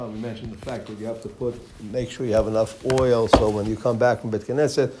we mentioned the fact that you have to make sure you have enough oil, so when you come back from Bet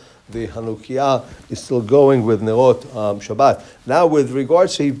Knesset, the Hanukkah is still going with Nerot Shabbat. Now, with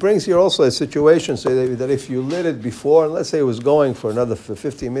regards to, he brings here also a situation, say that if you lit it before, and let's say it was going for another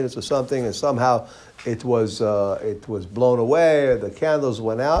 15 minutes or something, and somehow it was blown away, or the candles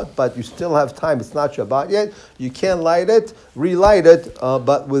went out, but you still have time. It's not Shabbat yet. You can light it, relight it,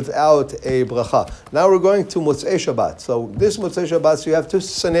 but without a bracha. Now we're going to Motzei Shabbat. So this Motzei Shabbat, so you have two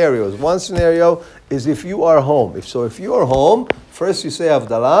scenarios. One scenario is if you are home. If you are home, first you say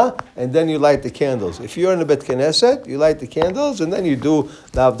Havdalah, and then you light the candles. If you're in the Bet Knesset, you light the candles, and then you do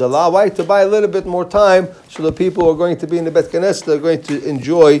the Havdalah. Why? To buy a little bit more time, so the people who are going to be in the Bet Knesset are going to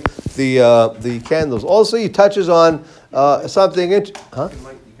enjoy the candles. Also, he touches on something. You can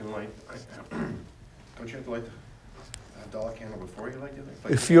light. Don't you have to light the Havdalah candle before you light the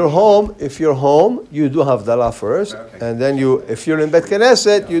other? If you're home, you do Havdalah first, okay. And then if you're in Bet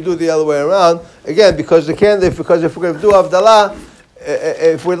Knesset, you do the other way around. Again, because if we're going to do Havdalah,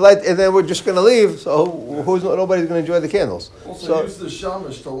 if we light and then we're just going to leave, so nobody's going to enjoy the candles. Also, use the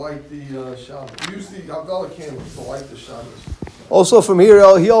shamash to light the shamash. Use the Havdalah candles to light the shamash. Also from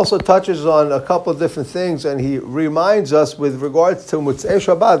here, he also touches on a couple of different things, and he reminds us with regards to Motzei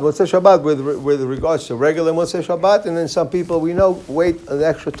Shabbat with regards to regular Motzei Shabbat, and then some people we know wait an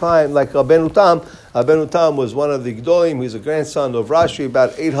extra time, like Rabbeinu Tam. Rabbeinu Tam was one of the Gdolim. He's a grandson of Rashi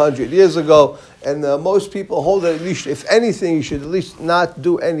about 800 years ago, and most people hold that at least, if anything, you should at least not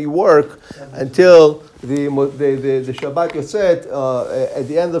do any work until the Shabbat Yotzet at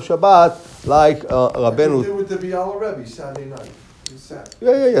the end of Shabbat, like Rabbeinu. They did with the Biala Rebbe Saturday night.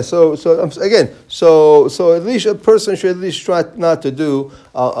 Yeah. So at least a person should at least try not to do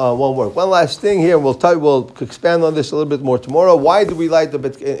one work. One last thing here, we'll expand on this a little bit more tomorrow. Why do we light the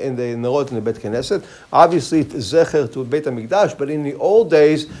Nerot in the Bet Knesset? Obviously, it's zecher to Beit HaMikdash, but in the old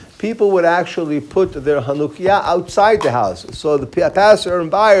days, people would actually put their Hanukkah outside the house, so the passer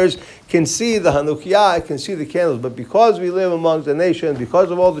and buyers can see the Hanukkah, can see the candles. But because we live amongst the nation, because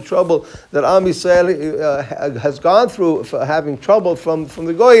of all the trouble that Am Yisrael has gone through, for having trouble from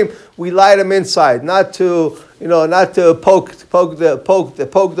the Goyim, we light them inside, not to poke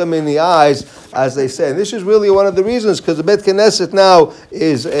them in the eyes, as they say. And this is really one of the reasons, because the Bet Knesset now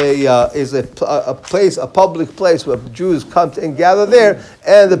is a place, a public place where Jews come and gather there,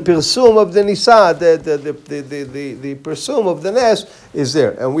 and the pirsum of the Nisa, the pirsum of the Nes is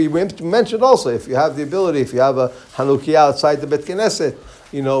there. And we mentioned also, if you have the ability, if you have a Hanukkah outside the Bet Knesset,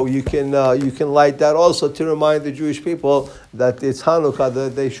 you can light that also to remind the Jewish people that it's Hanukkah,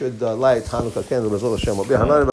 that they should light Hanukkah candles.